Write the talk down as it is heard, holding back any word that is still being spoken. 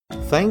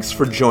Thanks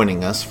for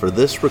joining us for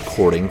this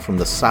recording from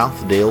the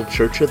Southdale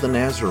Church of the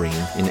Nazarene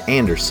in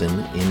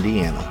Anderson,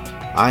 Indiana.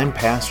 I'm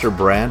Pastor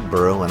Brad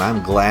Burrow, and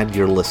I'm glad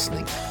you're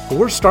listening.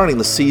 We're starting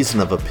the season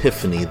of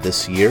Epiphany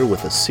this year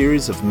with a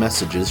series of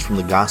messages from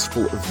the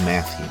Gospel of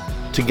Matthew.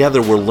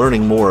 Together we're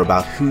learning more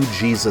about who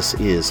Jesus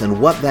is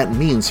and what that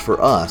means for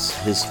us,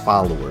 his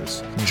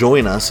followers.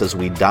 Join us as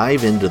we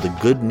dive into the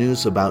good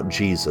news about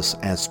Jesus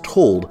as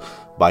told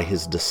by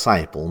his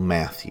disciple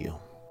Matthew.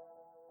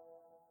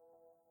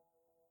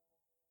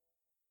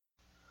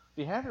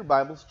 If you have your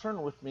Bibles,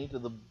 turn with me to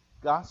the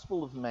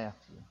Gospel of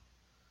Matthew.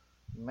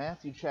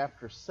 Matthew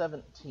chapter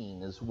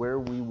 17 is where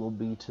we will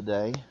be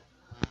today.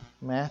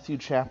 Matthew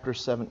chapter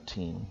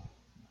 17.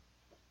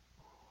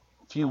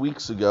 A few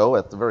weeks ago,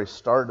 at the very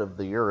start of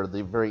the year, or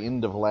the very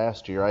end of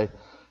last year,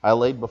 I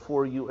laid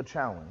before you a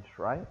challenge,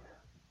 right?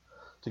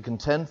 To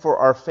contend for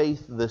our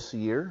faith this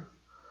year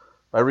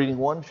by reading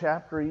one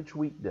chapter each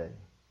weekday,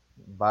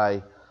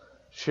 by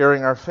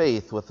sharing our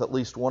faith with at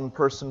least one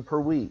person per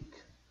week,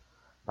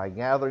 by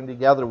gathering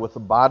together with a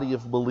body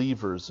of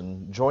believers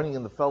and joining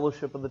in the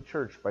fellowship of the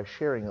church by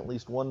sharing at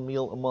least one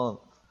meal a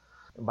month,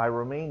 and by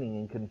remaining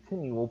in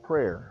continual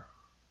prayer.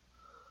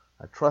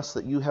 I trust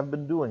that you have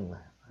been doing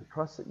that. I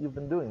trust that you've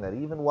been doing that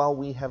even while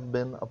we have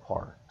been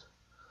apart.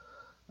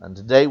 And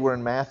today we're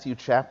in Matthew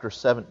chapter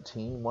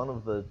 17, one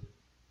of the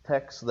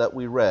texts that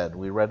we read.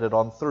 We read it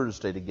on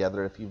Thursday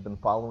together if you've been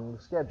following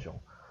the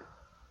schedule.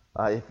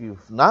 If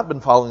you've not been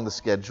following the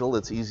schedule,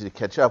 it's easy to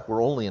catch up.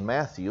 We're only in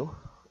Matthew.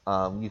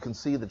 You can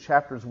see the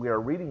chapters we are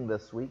reading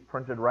this week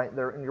printed right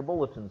there in your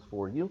bulletins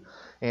for you.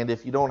 And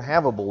if you don't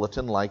have a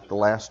bulletin like the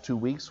last 2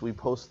 weeks, we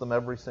post them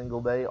every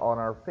single day on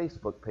our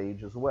Facebook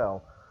page as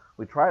well.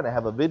 We try to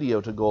have a video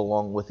to go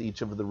along with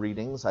each of the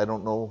readings. I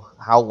don't know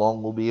how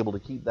long we'll be able to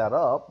keep that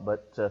up,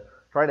 but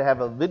try to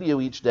have a video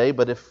each day.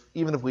 But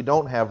even if we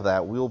don't have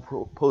that, we'll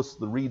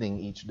post the reading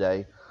each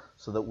day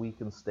so that we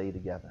can stay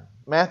together.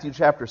 Matthew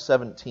chapter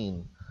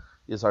 17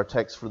 is our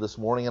text for this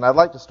morning, and I'd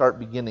like to start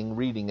beginning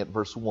reading at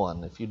verse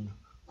 1, if you'd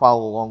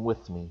follow along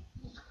with me.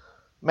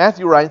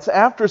 Matthew writes,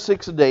 "After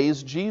 6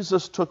 days,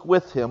 Jesus took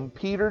with him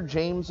Peter,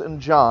 James, and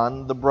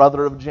John, the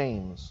brother of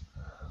James,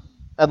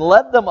 and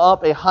led them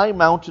up a high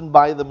mountain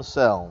by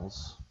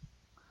themselves.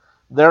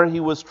 There he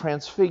was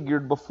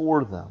transfigured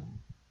before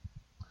them.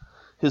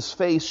 His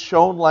face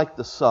shone like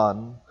the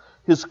sun,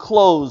 his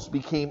clothes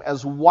became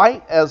as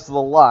white as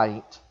the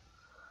light.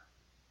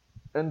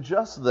 And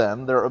just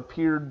then there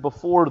appeared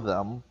before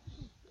them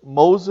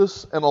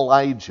Moses and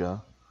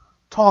Elijah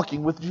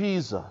talking with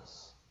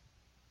Jesus.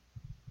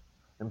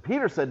 And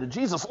Peter said to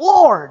Jesus,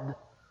 'Lord,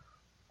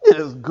 it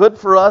is good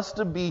for us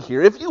to be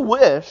here. If you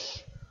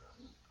wish,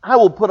 I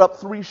will put up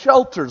 3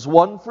 shelters,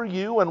 one for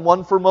you and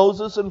one for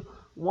Moses and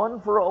one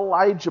for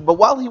Elijah.' But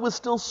while he was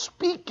still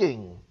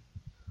speaking,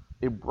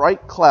 a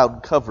bright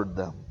cloud covered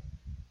them.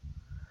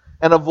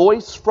 And a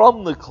voice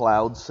from the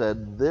cloud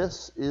said,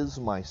 'This is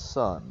my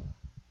Son,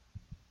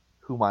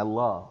 whom I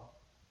love.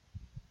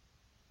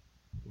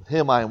 With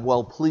him I am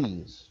well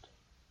pleased.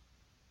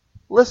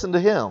 Listen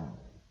to him.'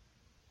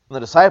 When the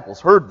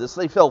disciples heard this,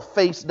 they fell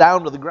face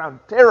down to the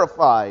ground,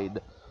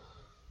 terrified.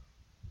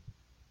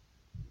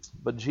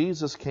 But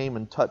Jesus came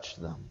and touched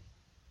them.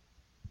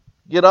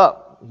 'Get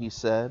up,' he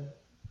said.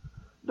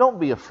 'Don't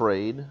be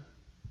afraid.'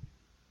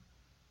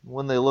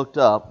 When they looked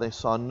up, they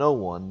saw no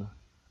one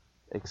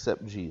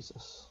except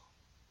Jesus."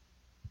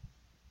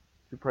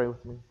 Would you pray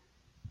with me?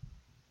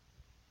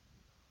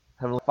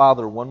 Heavenly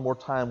Father, one more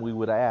time we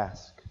would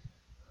ask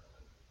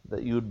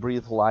that you would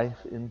breathe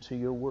life into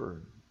your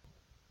word.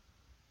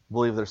 I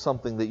believe there's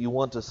something that you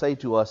want to say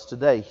to us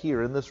today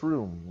here in this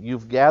room.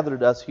 You've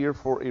gathered us here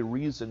for a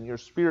reason. Your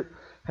Spirit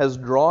has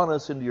drawn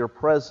us into your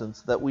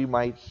presence that we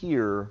might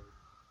hear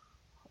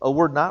a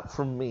word not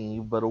from me,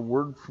 but a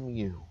word from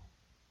you.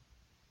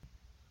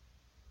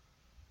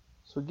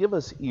 So give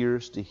us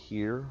ears to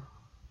hear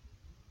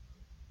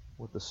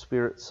what the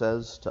Spirit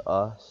says to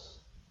us.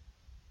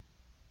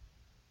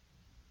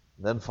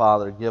 Then,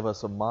 Father, give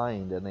us a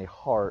mind and a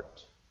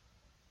heart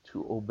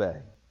to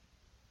obey.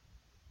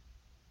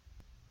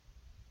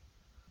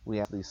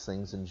 We ask these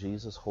things in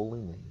Jesus' holy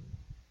name.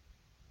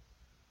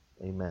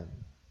 Amen.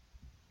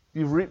 If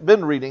you've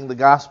been reading the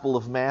Gospel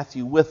of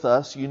Matthew with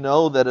us, you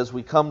know that as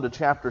we come to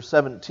chapter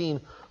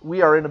 17,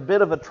 we are in a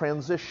bit of a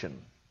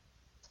transition.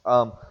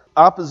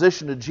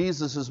 Opposition to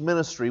Jesus'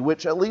 ministry,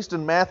 which at least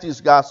in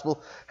Matthew's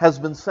Gospel has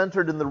been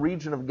centered in the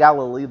region of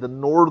Galilee, the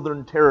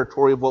northern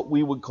territory of what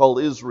we would call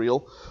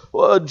Israel.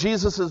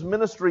 Jesus'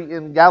 ministry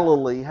in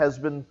Galilee has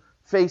been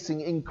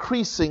facing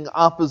increasing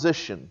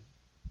opposition.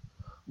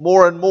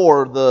 More and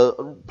more,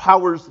 the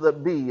powers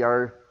that be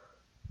are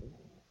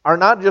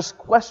not just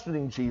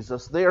questioning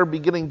Jesus, they are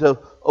beginning to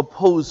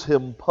oppose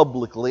him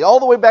publicly. All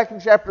the way back in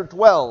chapter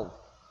 12,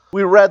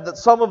 we read that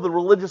some of the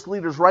religious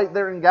leaders right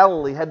there in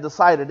Galilee had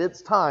decided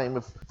it's time.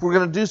 If we're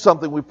going to do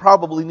something, we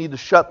probably need to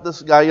shut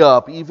this guy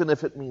up, even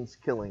if it means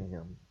killing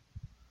him.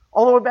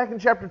 All the way back in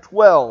chapter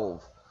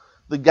 12,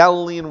 the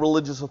Galilean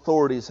religious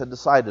authorities had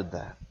decided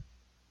that.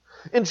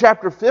 In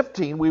chapter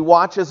 15, we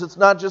watch as it's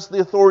not just the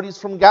authorities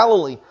from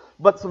Galilee,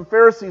 but some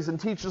Pharisees and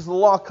teachers of the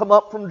law come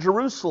up from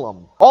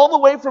Jerusalem, all the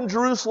way from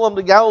Jerusalem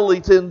to Galilee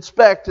to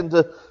inspect and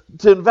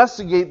to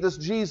investigate this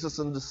Jesus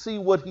and to see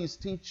what he's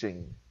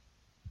teaching.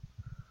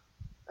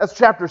 As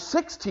chapter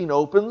 16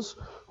 opens,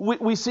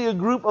 we see a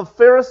group of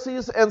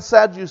Pharisees and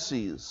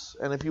Sadducees.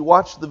 And if you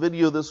watched the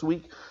video this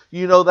week,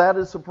 you know that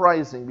is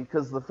surprising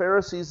because the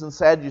Pharisees and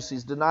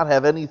Sadducees did not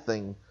have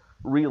anything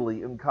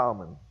really in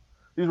common.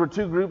 These were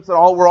two groups that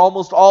were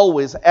almost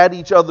always at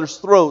each other's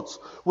throats.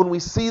 When we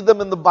see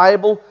them in the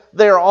Bible,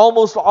 they are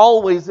almost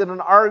always in an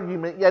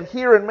argument. Yet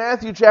here in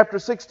Matthew chapter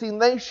 16,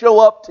 they show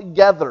up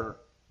together.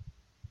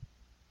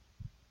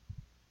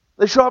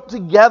 They show up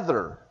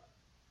together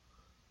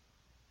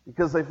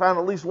because they found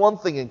at least one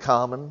thing in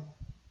common.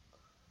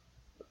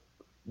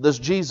 This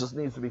Jesus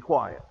needs to be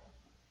quiet.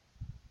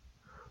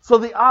 So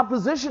the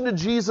opposition to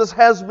Jesus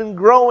has been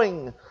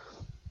growing,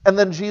 and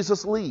then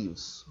Jesus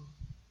leaves.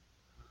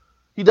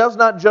 He does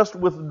not just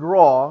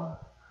withdraw,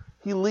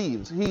 he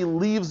leaves. He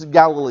leaves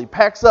Galilee,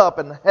 packs up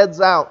and heads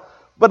out.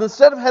 But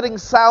instead of heading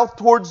south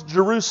towards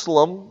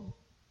Jerusalem,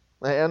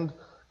 and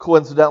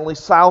coincidentally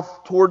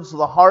south towards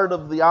the heart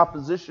of the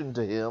opposition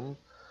to him,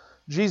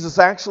 Jesus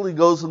actually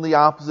goes in the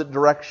opposite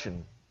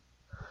direction.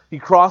 He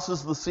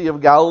crosses the Sea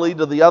of Galilee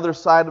to the other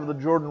side of the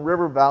Jordan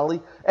River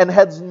Valley and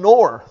heads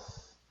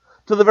north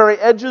to the very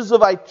edges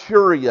of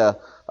Iturea.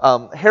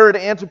 Herod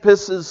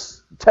Antipas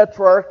is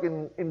tetrarch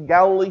in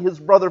Galilee. His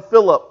brother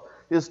Philip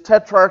is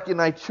tetrarch in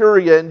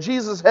Iturea. And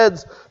Jesus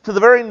heads to the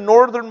very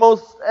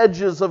northernmost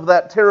edges of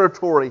that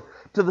territory,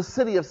 to the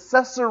city of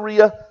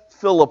Caesarea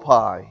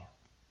Philippi.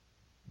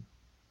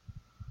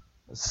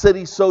 A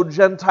city so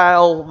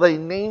Gentile, they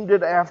named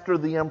it after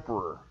the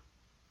emperor,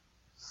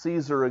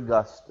 Caesar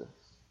Augustus.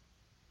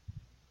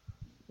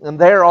 And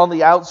there on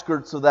the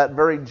outskirts of that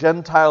very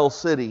Gentile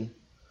city,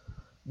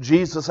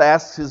 Jesus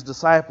asks his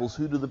disciples,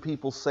 "Who do the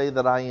people say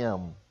that I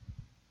am?"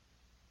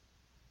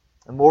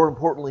 And more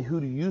importantly,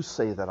 "Who do you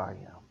say that I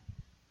am?"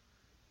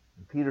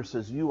 And Peter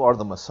says, "You are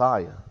the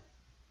Messiah.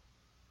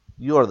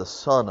 You are the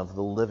Son of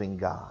the living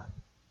God."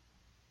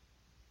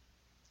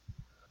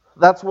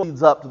 That's what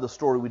leads up to the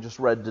story we just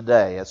read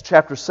today. As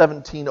chapter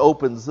 17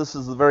 opens, this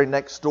is the very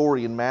next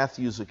story in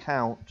Matthew's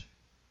account.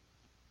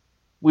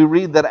 We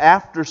read that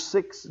after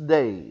 6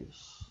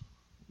 days,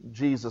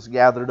 Jesus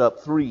gathered up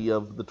 3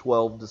 of the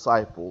 12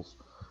 disciples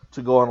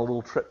to go on a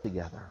little trip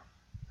together.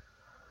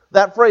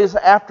 That phrase,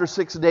 after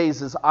 6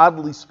 days, is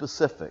oddly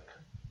specific.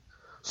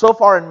 So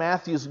far in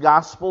Matthew's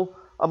gospel,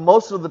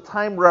 most of the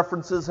time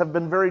references have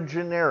been very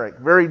generic,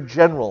 very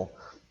general.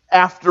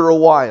 After a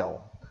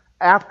while,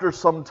 after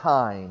some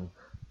time,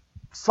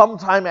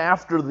 sometime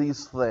after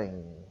these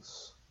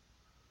things.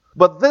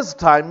 But this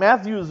time,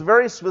 Matthew is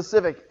very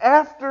specific.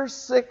 After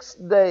 6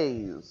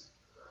 days.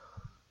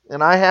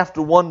 And I have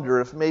to wonder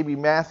if maybe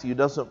Matthew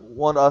doesn't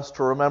want us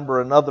to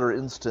remember another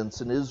instance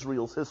in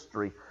Israel's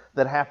history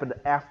that happened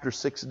after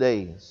 6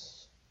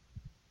 days.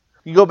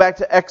 You go back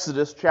to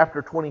Exodus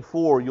chapter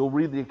 24, you'll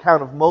read the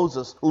account of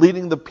Moses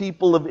leading the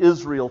people of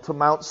Israel to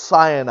Mount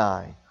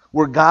Sinai,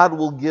 where God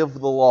will give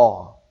the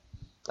law.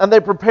 And they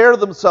prepare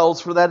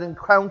themselves for that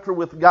encounter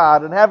with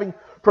God. And having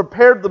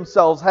prepared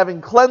themselves,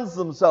 having cleansed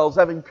themselves,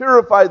 having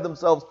purified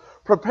themselves,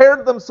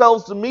 prepared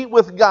themselves to meet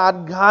with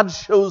God, God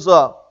shows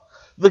up.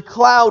 The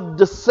cloud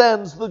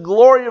descends, the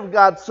glory of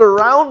God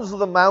surrounds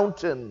the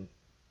mountain.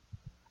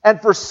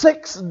 And for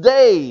 6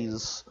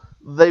 days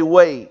they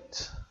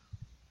wait.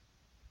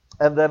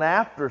 And then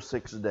after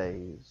 6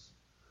 days,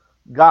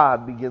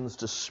 God begins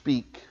to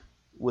speak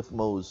with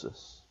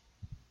Moses.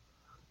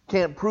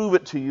 Can't prove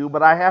it to you,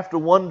 but I have to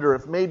wonder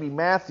if maybe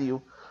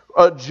Matthew,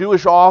 a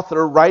Jewish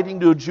author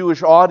writing to a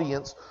Jewish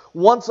audience,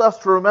 wants us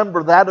to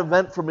remember that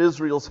event from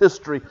Israel's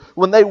history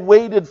when they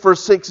waited for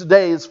 6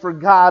 days for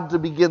God to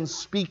begin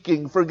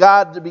speaking, for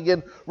God to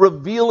begin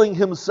revealing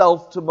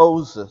himself to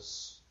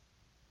Moses.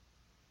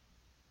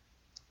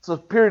 It's a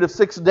period of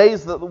 6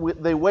 days that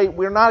they wait.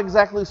 We're not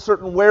exactly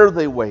certain where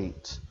they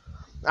wait.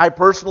 I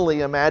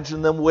personally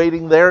imagine them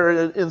waiting there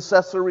in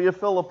Caesarea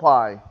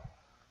Philippi,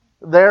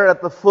 there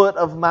at the foot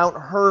of Mount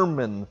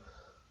Hermon.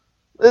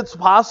 It's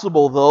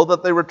possible, though,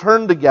 that they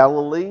returned to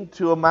Galilee,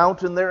 to a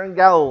mountain there in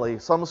Galilee.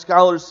 Some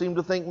scholars seem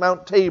to think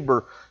Mount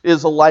Tabor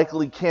is a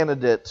likely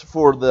candidate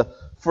for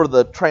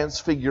the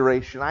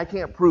transfiguration. I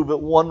can't prove it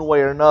one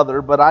way or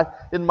another, but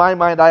in my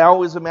mind, I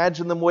always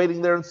imagine them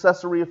waiting there in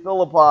Caesarea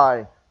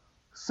Philippi.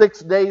 6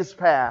 days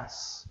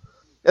pass.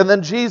 And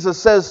then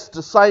Jesus says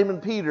to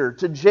Simon Peter,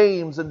 to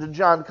James, and to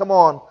John, "Come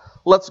on,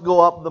 let's go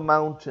up the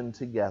mountain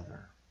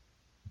together."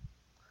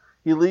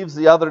 He leaves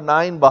the other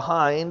 9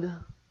 behind,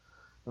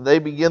 and they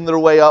begin their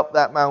way up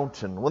that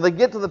mountain. When they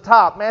get to the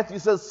top, Matthew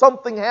says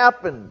something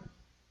happened.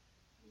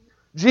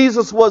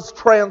 Jesus was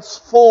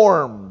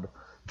transformed,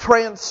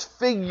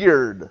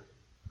 transfigured,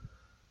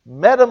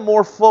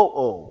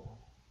 metamorpho.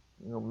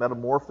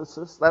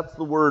 Metamorphosis, that's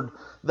the word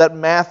that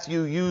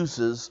Matthew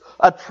uses.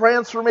 A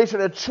transformation,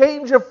 a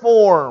change of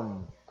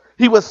form.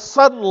 He was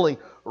suddenly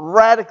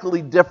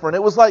radically different.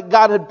 It was like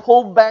God had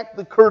pulled back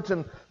the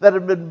curtain that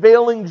had been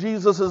veiling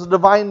Jesus'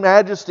 divine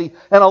majesty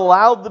and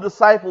allowed the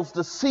disciples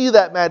to see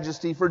that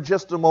majesty for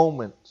just a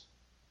moment.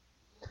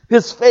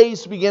 His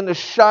face began to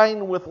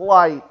shine with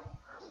light.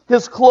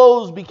 His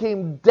clothes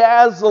became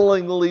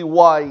dazzlingly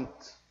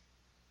white.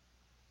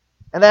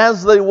 And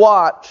as they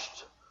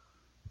watched,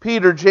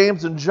 Peter,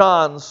 James, and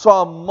John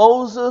saw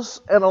Moses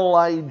and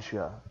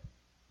Elijah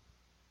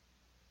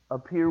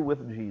appear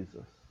with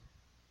Jesus.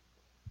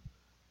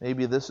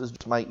 Maybe this is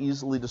just my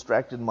easily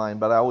distracted mind,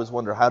 but I always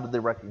wonder, how did they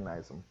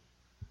recognize him?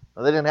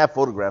 Now, they didn't have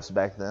photographs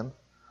back then.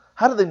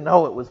 How did they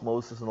know it was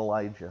Moses and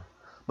Elijah?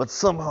 But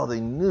somehow they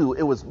knew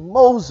it was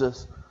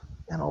Moses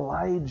and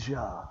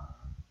Elijah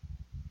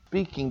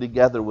speaking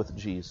together with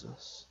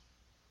Jesus.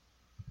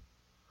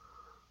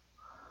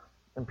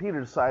 And Peter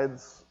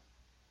decides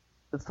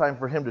it's time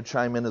for him to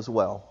chime in as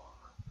well.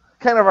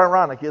 Kind of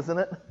ironic, isn't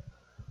it?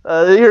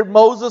 Here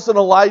Moses and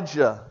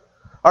Elijah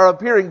are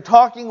appearing,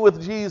 talking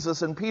with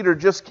Jesus, and Peter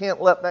just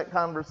can't let that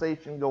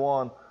conversation go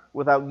on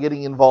without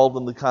getting involved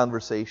in the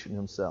conversation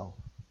himself.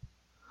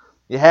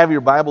 You have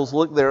your Bibles,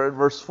 look there at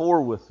verse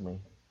 4 with me.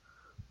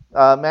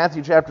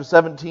 Matthew chapter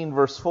 17,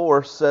 verse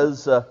 4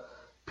 says,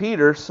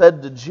 Peter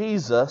said to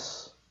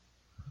Jesus,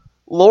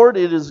 "Lord,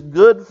 it is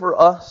good for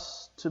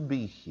us to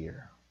be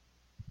here.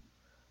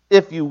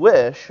 If you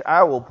wish,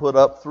 I will put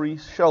up 3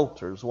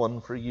 shelters, one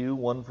for you,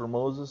 one for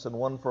Moses, and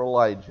one for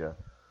Elijah."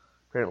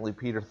 Apparently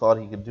Peter thought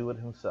he could do it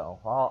himself.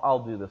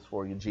 I'll do this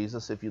for you,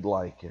 Jesus, if you'd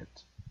like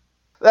it.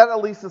 That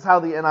at least is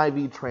how the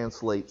NIV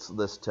translates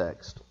this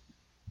text.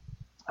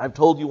 I've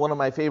told you one of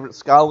my favorite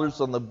scholars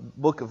on the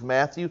book of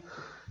Matthew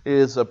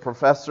is a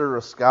professor,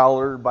 a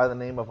scholar by the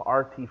name of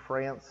R.T.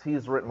 France.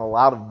 He's written a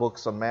lot of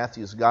books on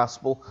Matthew's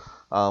Gospel,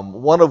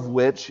 one of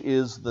which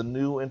is the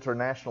New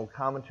International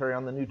Commentary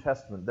on the New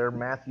Testament. Their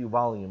Matthew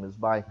volume is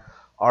by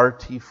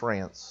R.T.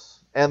 France.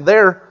 And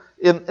there,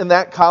 in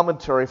that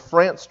commentary,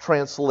 France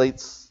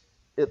translates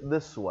it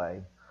this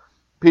way.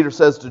 Peter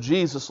says to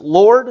Jesus,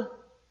 "Lord,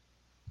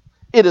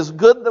 it is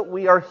good that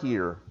we are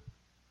here.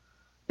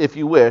 If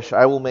you wish,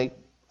 I will make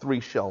 3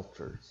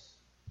 shelters."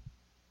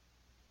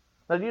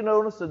 Now, do you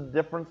notice a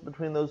difference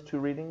between those two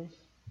readings?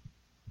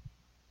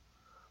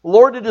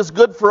 Lord, it is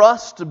good for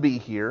us to be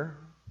here.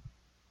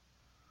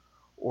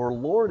 Or,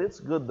 Lord, it's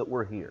good that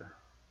we're here.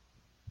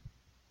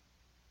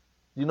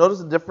 Do you notice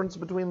the difference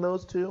between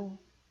those two?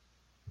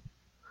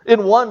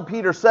 In one,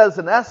 Peter says,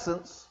 in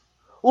essence,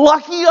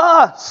 lucky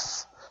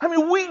us. I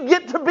mean, we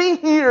get to be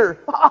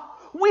here.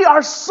 We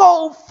are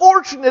so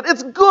fortunate.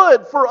 It's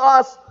good for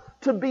us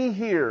to be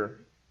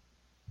here.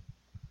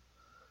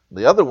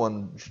 The other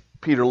one,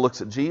 Peter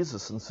looks at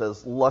Jesus and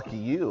says, lucky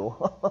you.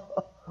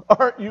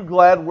 Aren't you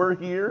glad we're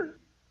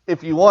here?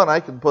 If you want, I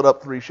can put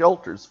up 3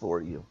 shelters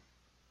for you.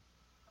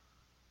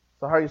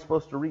 So how are you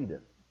supposed to read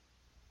it?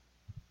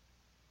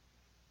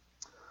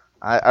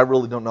 I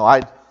really don't know.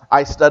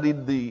 I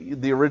studied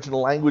the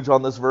original language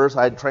on this verse.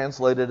 I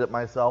translated it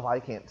myself. I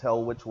can't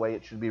tell which way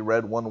it should be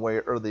read, one way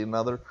or the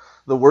other.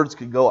 The words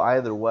could go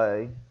either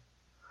way.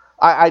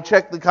 I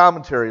checked the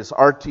commentaries,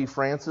 R.T.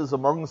 Francis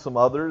among some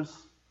others,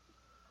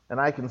 and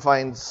I can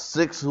find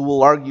 6 who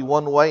will argue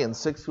one way and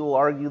 6 who will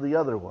argue the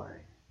other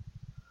way.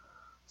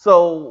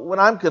 So when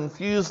I'm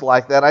confused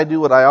like that, I do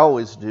what I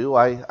always do.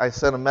 I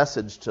send a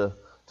message to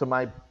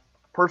my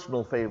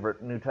personal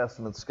favorite New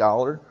Testament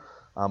scholar,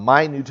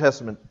 my New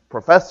Testament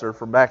professor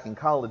from back in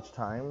college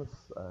times,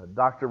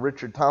 Dr.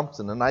 Richard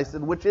Thompson, and I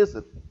said, which is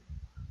it?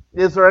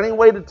 Is there any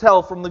way to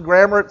tell from the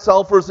grammar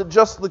itself, or is it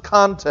just the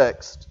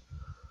context?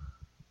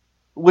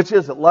 Which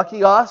is it,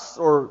 lucky us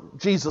or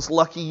Jesus,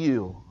 lucky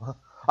you?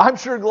 I'm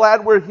sure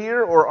glad we're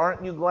here, or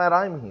aren't you glad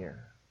I'm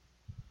here?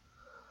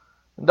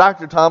 And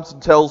Dr. Thompson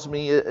tells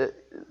me,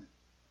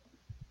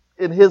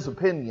 in his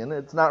opinion,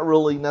 it's not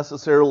really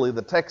necessarily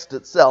the text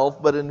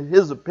itself, but in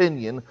his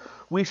opinion,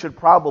 we should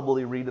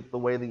probably read it the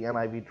way the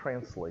NIV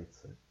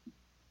translates it.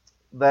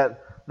 That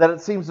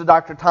it seems to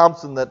Dr.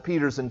 Thompson that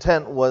Peter's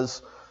intent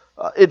was,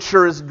 it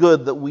sure is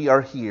good that we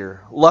are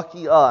here.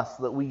 Lucky us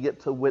that we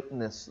get to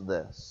witness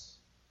this.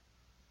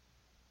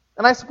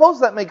 And I suppose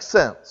that makes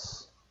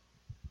sense.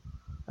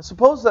 I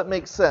suppose that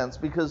makes sense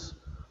because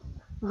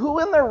who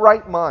in their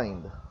right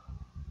mind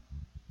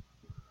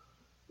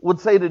would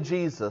say to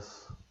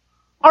Jesus,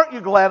 aren't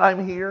you glad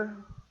I'm here?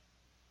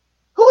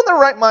 Who in their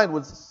right mind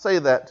would say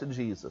that to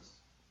Jesus?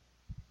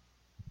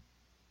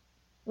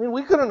 I mean,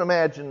 we can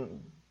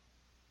imagine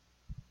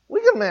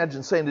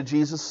saying to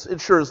Jesus,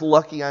 it sure is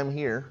lucky I'm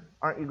here.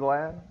 Aren't you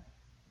glad?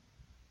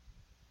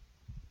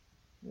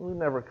 We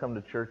never come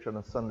to church on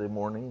a Sunday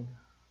morning,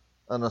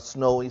 on a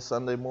snowy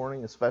Sunday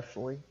morning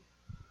especially,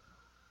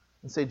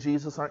 and say,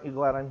 Jesus, aren't you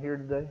glad I'm here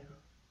today?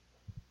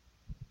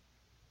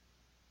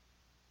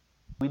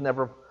 We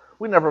never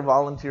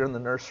volunteer in the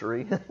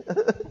nursery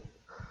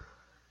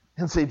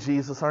and say,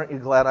 Jesus, aren't you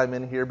glad I'm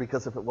in here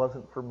because if it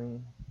wasn't for me,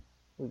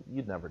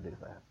 you'd never do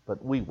that.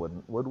 But we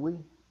wouldn't, would we?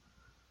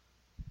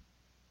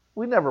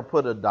 We never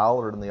put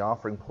 $1 in the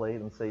offering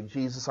plate and say,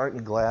 Jesus, aren't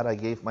you glad I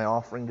gave my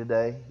offering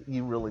today?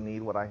 You really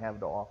need what I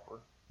have to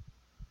offer.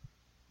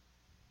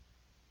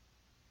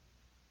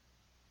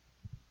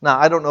 Now,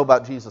 I don't know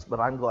about Jesus, but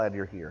I'm glad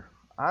you're here.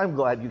 I'm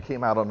glad you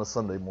came out on a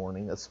Sunday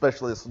morning,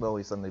 especially a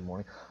snowy Sunday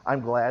morning.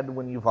 I'm glad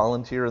when you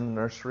volunteer in the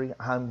nursery.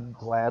 I'm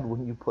glad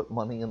when you put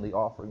money in the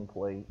offering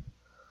plate.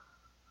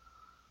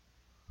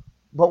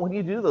 But when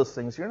you do those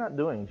things, you're not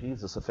doing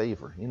Jesus a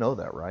favor. You know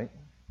that, right?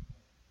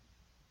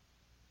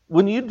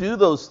 When you do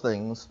those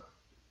things,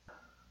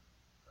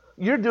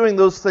 you're doing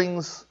those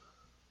things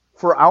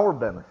for our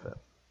benefit.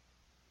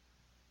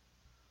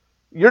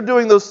 You're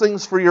doing those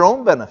things for your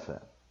own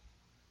benefit.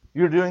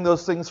 You're doing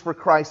those things for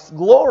Christ's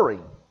glory,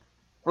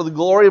 for the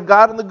glory of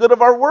God and the good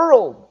of our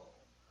world.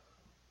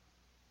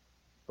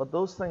 But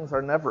those things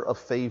are never a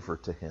favor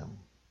to Him.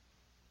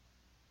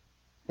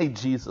 Hey,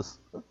 Jesus,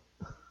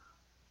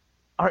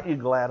 aren't you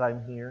glad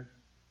I'm here?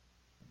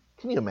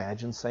 Can you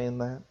imagine saying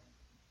that?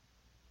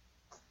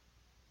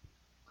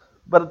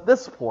 But at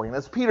this point,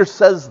 as Peter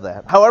says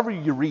that, however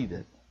you read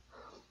it,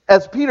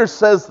 as Peter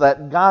says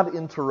that, God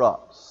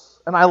interrupts.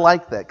 And I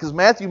like that, because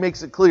Matthew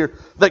makes it clear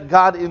that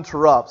God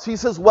interrupts. He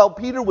says, well,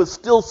 Peter was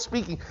still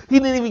speaking. He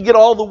didn't even get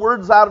all the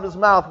words out of his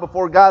mouth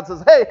before God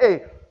says,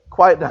 hey,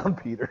 quiet down,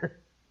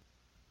 Peter.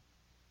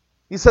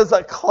 He says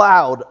a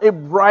cloud, a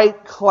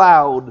bright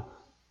cloud,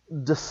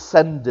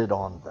 descended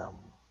on them.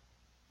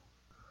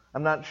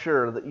 I'm not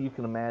sure that you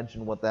can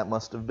imagine what that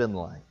must have been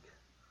like.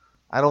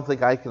 I don't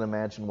think I can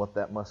imagine what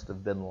that must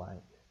have been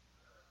like.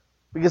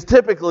 Because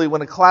typically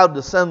when a cloud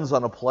descends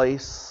on a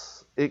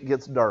place, it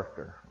gets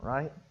darker,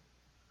 right?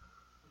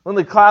 When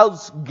the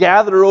clouds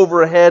gather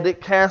overhead,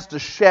 it casts a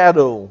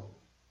shadow,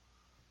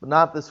 but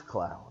not this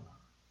cloud.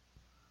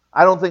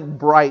 I don't think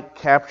bright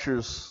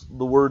captures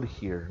the word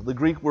here. The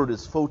Greek word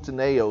is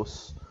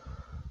photineos.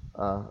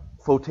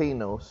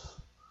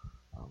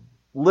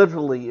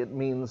 Literally, it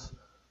means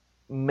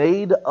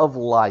made of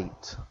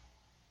light.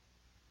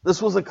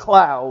 This was a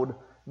cloud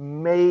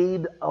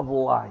made of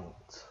light.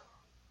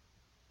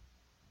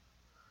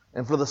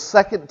 And for the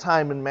second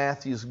time in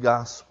Matthew's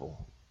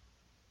gospel,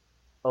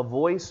 a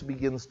voice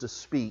begins to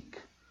speak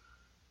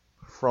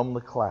from the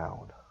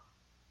cloud.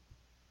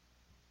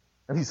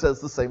 And he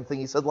says the same thing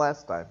he said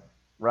last time,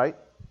 right?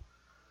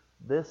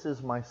 This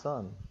is my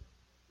son,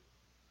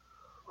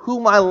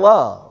 whom I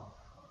love.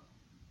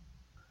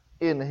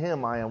 In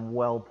him I am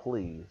well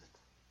pleased.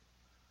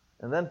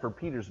 And then for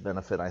Peter's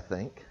benefit, I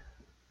think,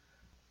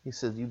 he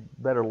says, you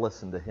better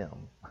listen to him.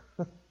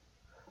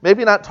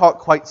 Maybe not talk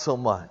quite so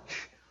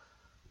much.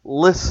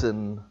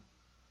 Listen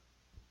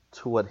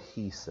to what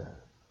he says.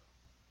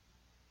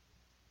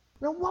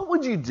 Now, what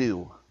would you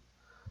do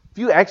if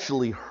you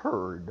actually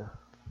heard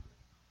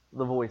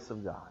the voice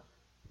of God?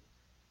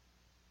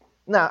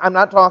 Now, I'm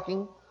not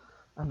talking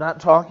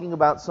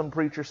about some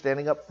preacher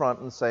standing up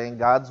front and saying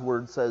God's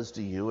word says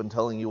to you and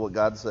telling you what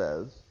God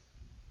says.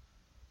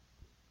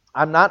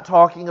 I'm not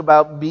talking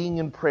about being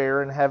in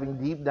prayer and having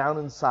deep down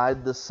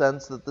inside the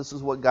sense that this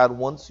is what God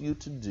wants you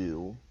to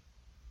do,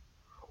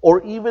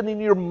 or even in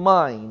your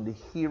mind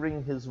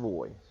hearing His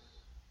voice.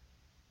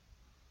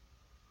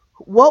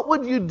 What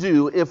would you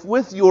do if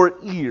with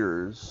your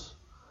ears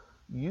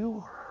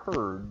you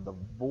heard the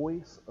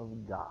voice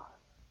of God?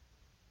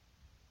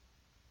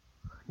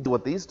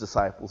 What these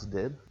disciples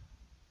did.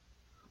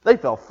 They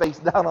fell face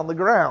down on the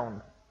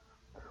ground.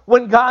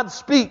 When God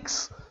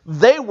speaks,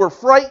 they were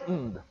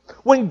frightened.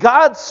 When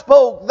God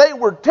spoke, they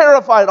were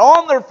terrified,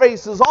 on their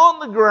faces, on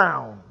the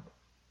ground.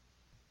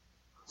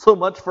 So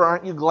much for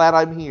aren't you glad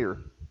I'm here?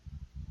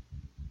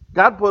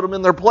 God put them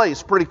in their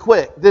place pretty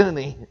quick, didn't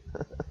He?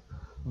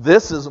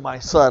 This is my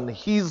son.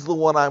 He's the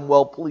one I'm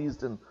well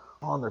pleased in.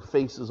 On their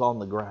faces on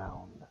the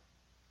ground.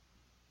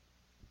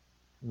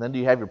 And then do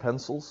you have your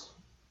pencils?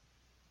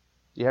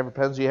 Do you have your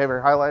pens? Do you have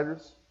your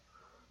highlighters?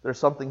 There's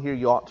something here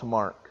you ought to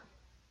mark.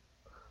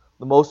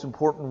 The most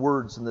important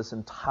words in this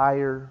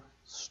entire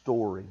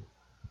story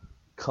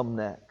come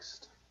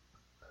next.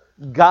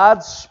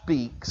 God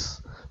speaks.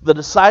 The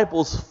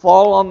disciples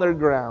fall on their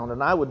ground.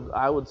 And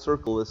I would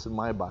circle this in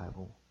my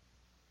Bible.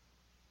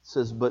 It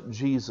says, but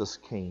Jesus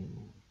came.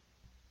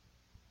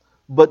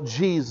 But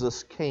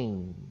Jesus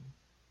came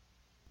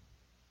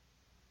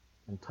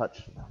and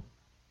touched them.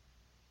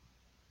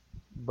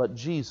 But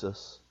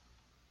Jesus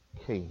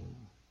came.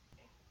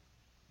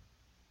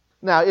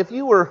 Now, if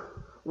you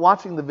were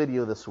watching the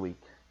video this week,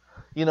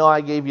 you know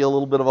I gave you a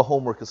little bit of a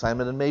homework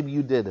assignment, and maybe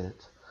you did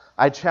it.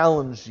 I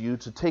challenged you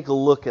to take a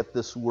look at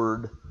this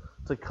word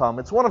to come.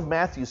 It's one of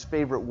Matthew's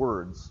favorite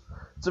words.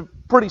 It's a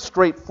pretty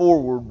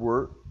straightforward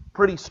word.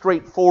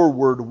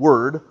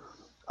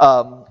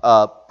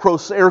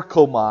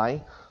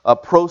 Proserkomai.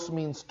 Pros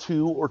means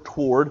to or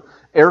toward.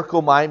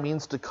 Erkomai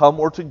means to come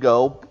or to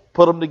go.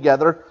 Put them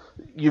together.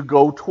 You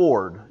go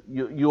toward.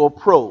 You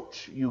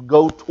approach. You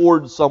go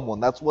toward someone.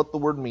 That's what the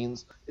word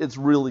means. It's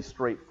really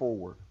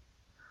straightforward.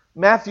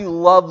 Matthew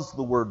loves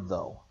the word,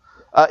 though.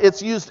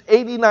 It's used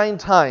 89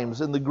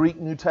 times in the Greek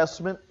New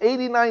Testament.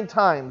 89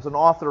 times an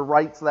author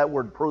writes that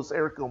word,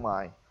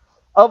 proserkomai.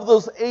 Of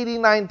those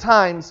 89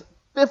 times,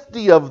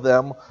 50 of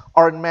them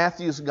are in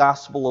Matthew's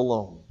gospel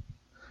alone.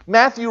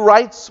 Matthew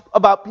writes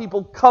about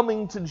people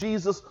coming to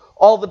Jesus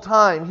all the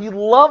time. He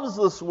loves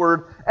this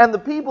word, and the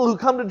people who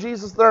come to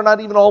Jesus, they're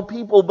not even all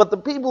people, but the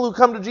people who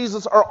come to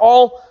Jesus are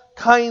all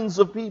kinds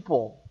of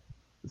people.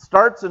 It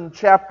starts in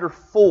chapter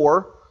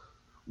 4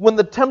 when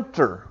the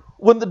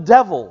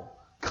devil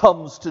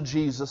comes to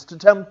Jesus to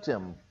tempt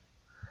him.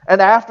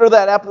 And after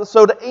that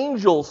episode,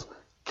 angels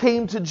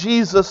came to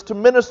Jesus to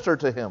minister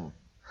to him.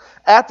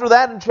 After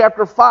that, in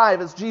chapter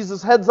 5, as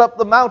Jesus heads up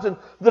the mountain,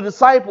 the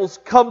disciples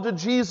come to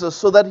Jesus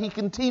so that he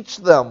can teach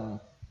them.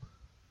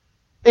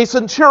 A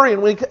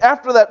centurion,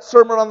 after that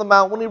Sermon on the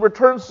Mount, when he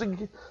returns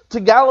to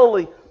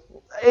Galilee,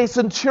 a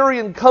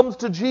centurion comes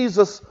to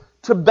Jesus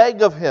to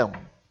beg of him.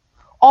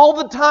 All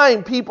the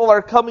time, people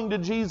are coming to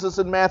Jesus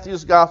in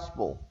Matthew's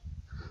gospel.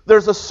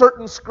 There's a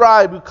certain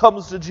scribe who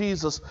comes to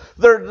Jesus.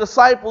 There are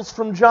disciples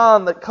from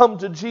John that come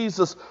to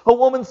Jesus. A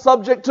woman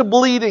subject to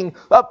bleeding,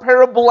 a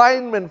pair of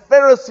blind men,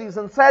 Pharisees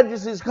and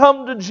Sadducees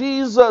come to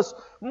Jesus.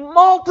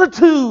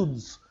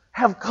 Multitudes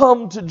have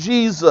come to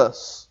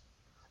Jesus.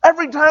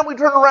 Every time we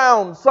turn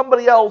around,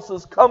 somebody else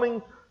is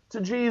coming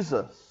to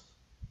Jesus.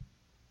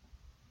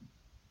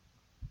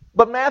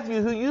 But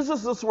Matthew, who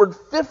uses this word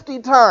 50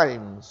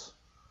 times,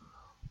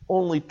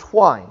 only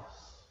twice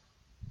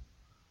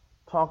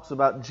talks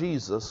about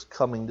Jesus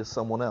coming to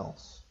someone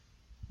else.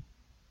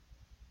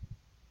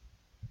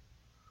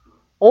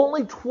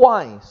 Only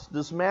twice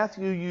does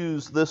Matthew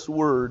use this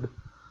word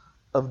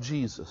of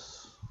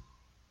Jesus.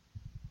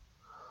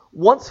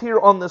 Once here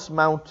on this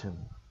mountain,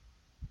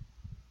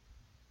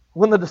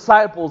 when the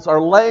disciples are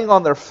laying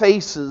on their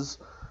faces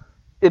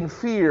in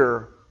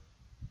fear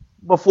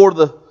before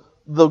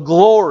the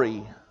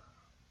glory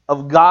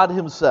of God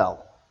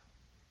Himself.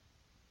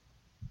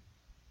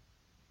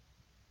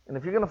 And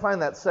if you're going to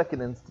find that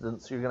second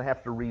instance, you're going to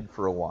have to read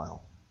for a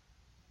while.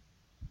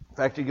 In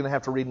fact, you're going to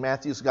have to read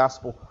Matthew's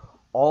Gospel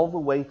all the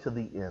way to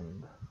the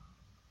end.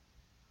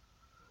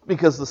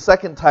 Because the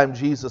second time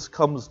Jesus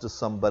comes to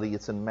somebody,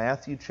 it's in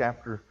Matthew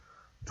chapter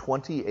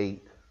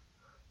 28,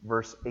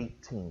 verse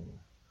 18,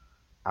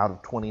 out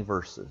of 20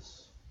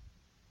 verses.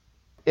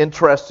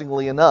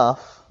 Interestingly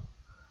enough,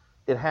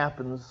 it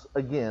happens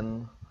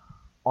again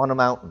on a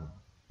mountain.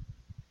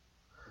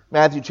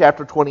 Matthew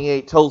chapter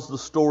 28 tells the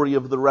story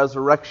of the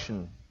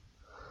resurrection.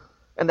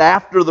 And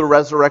after the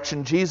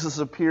resurrection, Jesus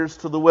appears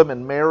to the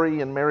women,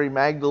 Mary and Mary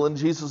Magdalene.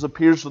 Jesus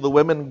appears to the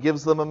women and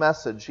gives them a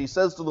message. He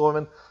says to the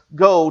women,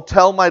 "Go,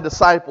 tell my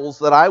disciples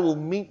that I will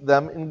meet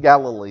them in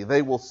Galilee.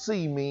 They will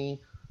see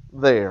me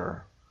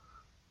there."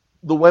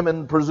 The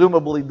women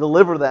presumably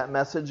deliver that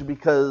message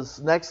because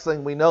next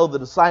thing we know, the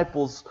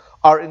disciples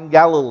are in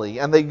Galilee.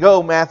 And they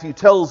go, Matthew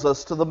tells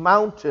us, to the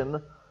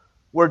mountain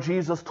where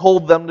Jesus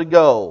told them to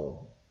go.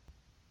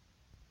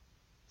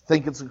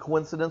 Think it's a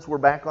coincidence we're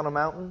back on a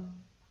mountain?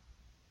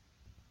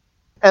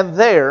 And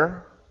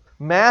there,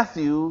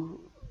 Matthew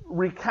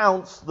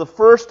recounts the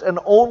first and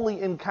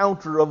only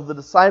encounter of the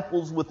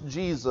disciples with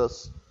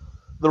Jesus,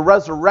 the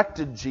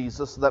resurrected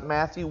Jesus, that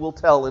Matthew will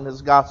tell in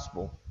his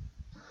gospel.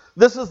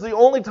 This is the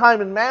only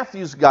time in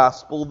Matthew's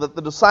gospel that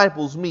the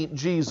disciples meet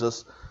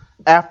Jesus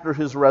after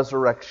his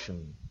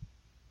resurrection.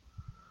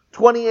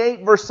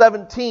 28 verse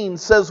 17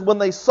 says, when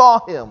they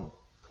saw him,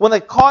 when they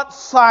caught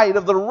sight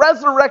of the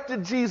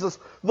resurrected Jesus,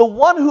 the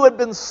one who had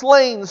been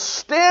slain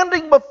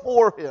standing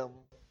before him,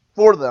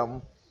 for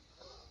them,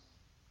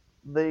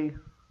 they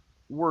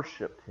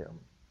worshiped him.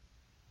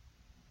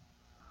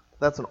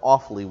 That's an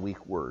awfully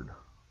weak word,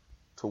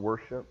 to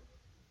worship.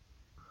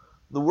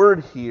 The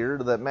word here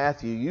that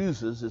Matthew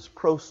uses is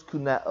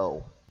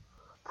proskuneo.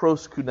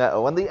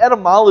 Proskuneo. And the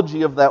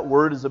etymology of that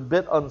word is a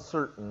bit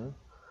uncertain.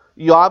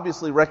 You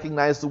obviously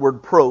recognize the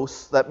word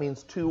pros, that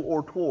means to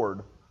or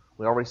toward.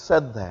 We already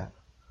said that.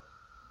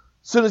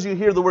 As soon as you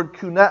hear the word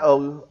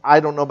kuneo, I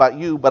don't know about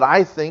you, but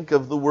I think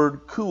of the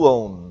word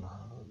kuon,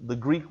 the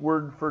Greek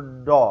word for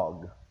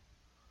dog.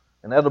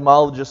 And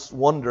etymologists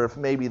wonder if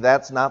maybe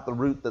that's not the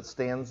root that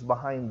stands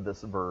behind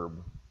this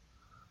verb.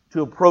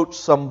 To approach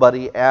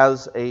somebody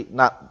as a,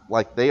 not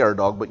like they are a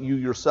dog, but you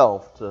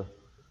yourself, to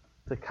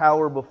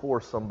cower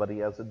before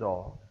somebody as a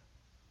dog.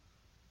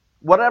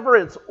 Whatever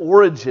its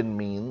origin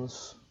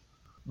means,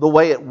 the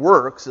way it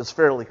works is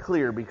fairly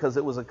clear because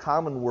it was a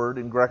common word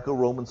in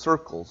Greco-Roman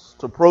circles.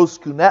 To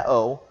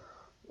proskuneo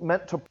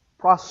meant to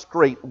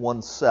prostrate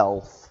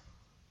oneself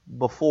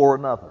before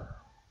another.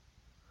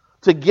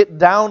 To get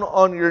down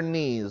on your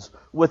knees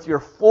with your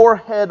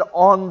forehead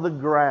on the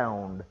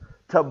ground,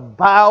 to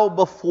bow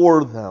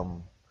before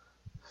them,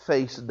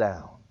 face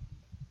down.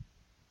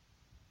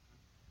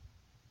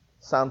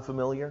 Sound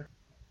familiar?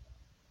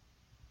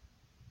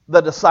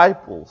 The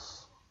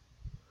disciples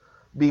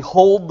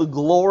behold the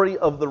glory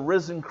of the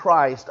risen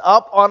Christ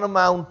up on a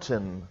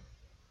mountain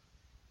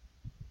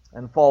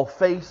and fall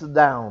face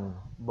down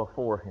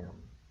before him.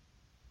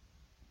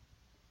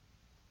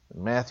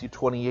 In Matthew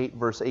 28,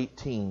 verse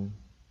 18,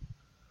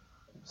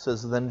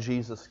 says, then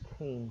Jesus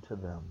came to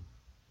them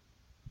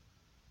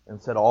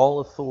and said, all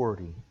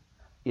authority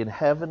in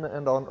heaven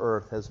and on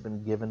earth has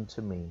been given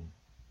to me.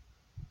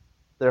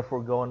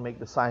 Therefore go and make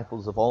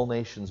disciples of all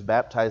nations,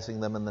 baptizing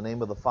them in the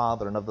name of the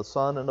Father, and of the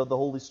Son, and of the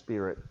Holy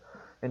Spirit,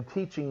 and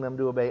teaching them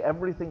to obey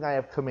everything I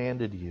have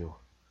commanded you.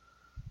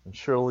 And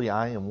surely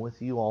I am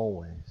with you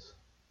always,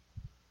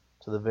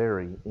 to the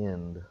very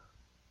end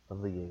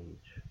of the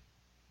age.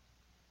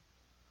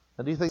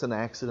 Now, do you think it's an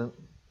accident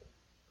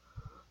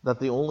that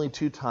the only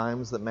two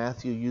times that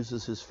Matthew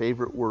uses his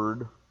favorite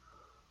word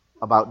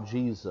about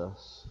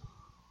Jesus,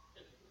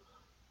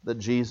 that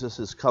Jesus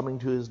is coming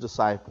to his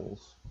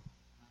disciples,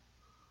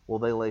 will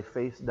they lay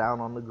face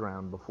down on the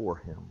ground before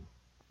him?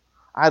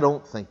 I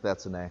don't think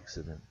that's an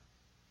accident.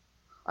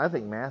 I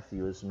think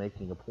Matthew is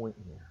making a point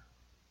here.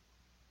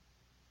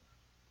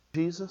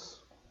 Jesus?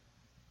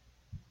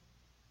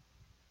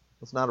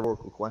 It's not a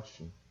rhetorical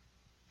question.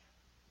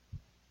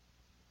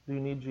 Do you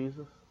need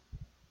Jesus?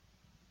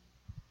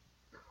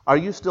 Are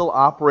you still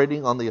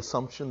operating on the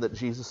assumption that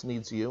Jesus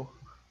needs you?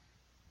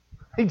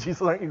 Hey,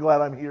 Jesus, aren't you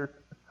glad I'm here?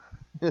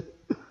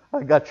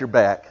 I got your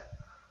back.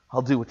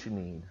 I'll do what you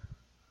need.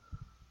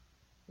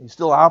 Are you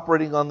still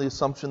operating on the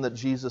assumption that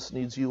Jesus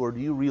needs you, or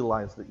do you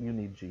realize that you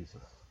need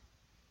Jesus?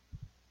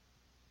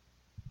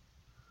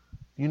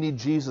 You need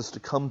Jesus to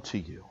come to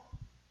you.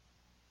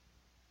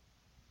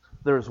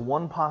 There is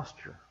one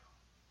posture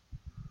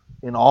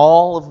in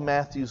all of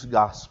Matthew's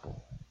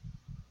gospel.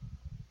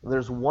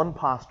 There's one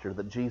posture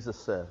that Jesus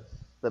says,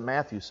 that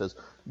Matthew says,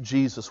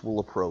 Jesus will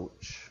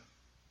approach.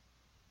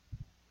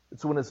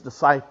 It's when his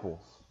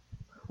disciples,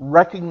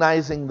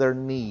 recognizing their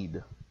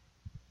need,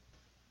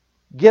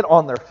 get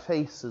on their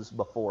faces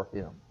before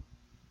him.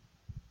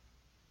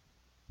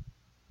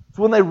 It's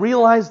when they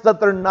realize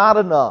that they're not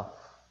enough.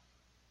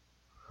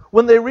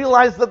 When they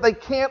realize that they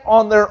can't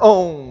on their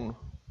own.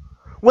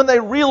 When they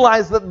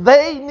realize that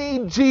they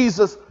need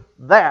Jesus,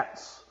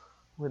 that's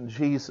when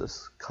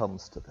Jesus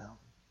comes to them.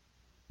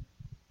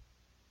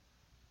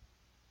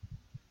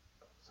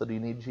 So do you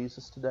need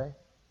Jesus today?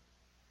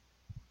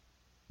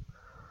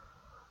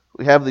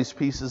 We have these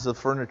pieces of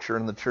furniture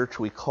in the church.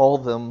 We call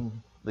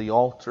them the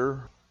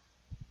altar,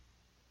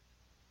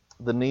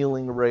 the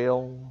kneeling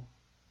rail,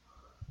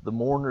 the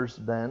mourner's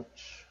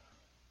bench.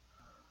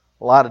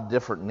 A lot of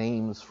different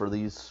names for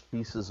these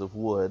pieces of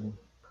wood.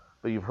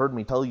 But you've heard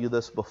me tell you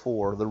this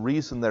before. The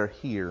reason they're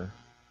here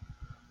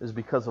is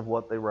because of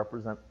what they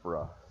represent for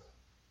us.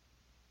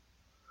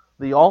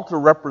 The altar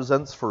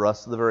represents for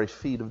us the very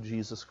feet of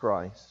Jesus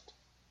Christ.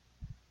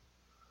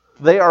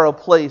 They are a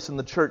place in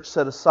the church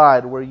set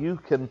aside where you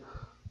can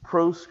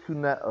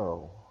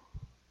proskuneo.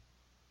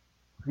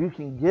 You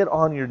can get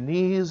on your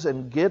knees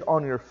and get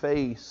on your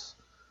face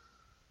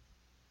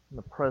in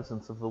the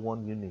presence of the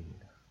one you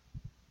need.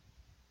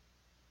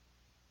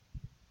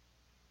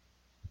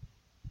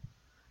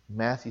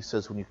 Matthew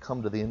says when you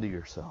come to the end of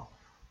yourself,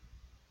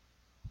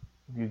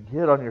 you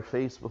get on your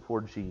face before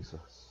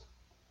Jesus,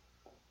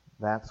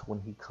 that's when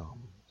he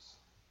comes.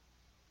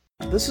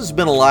 This has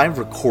been a live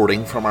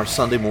recording from our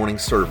Sunday morning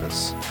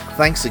service.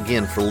 Thanks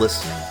again for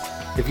listening.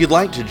 If you'd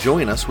like to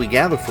join us, we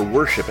gather for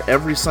worship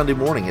every Sunday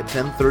morning at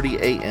 10:30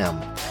 a.m.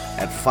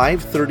 at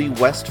 530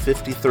 West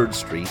 53rd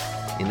Street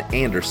in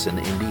Anderson,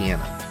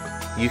 Indiana.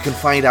 You can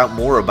find out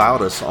more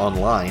about us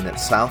online at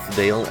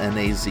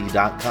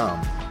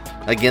southdaleNAZ.com.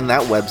 Again,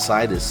 that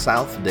website is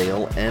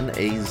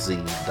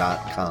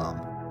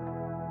southdaleNAZ.com.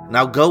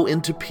 Now go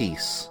into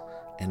peace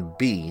and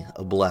be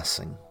a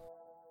blessing.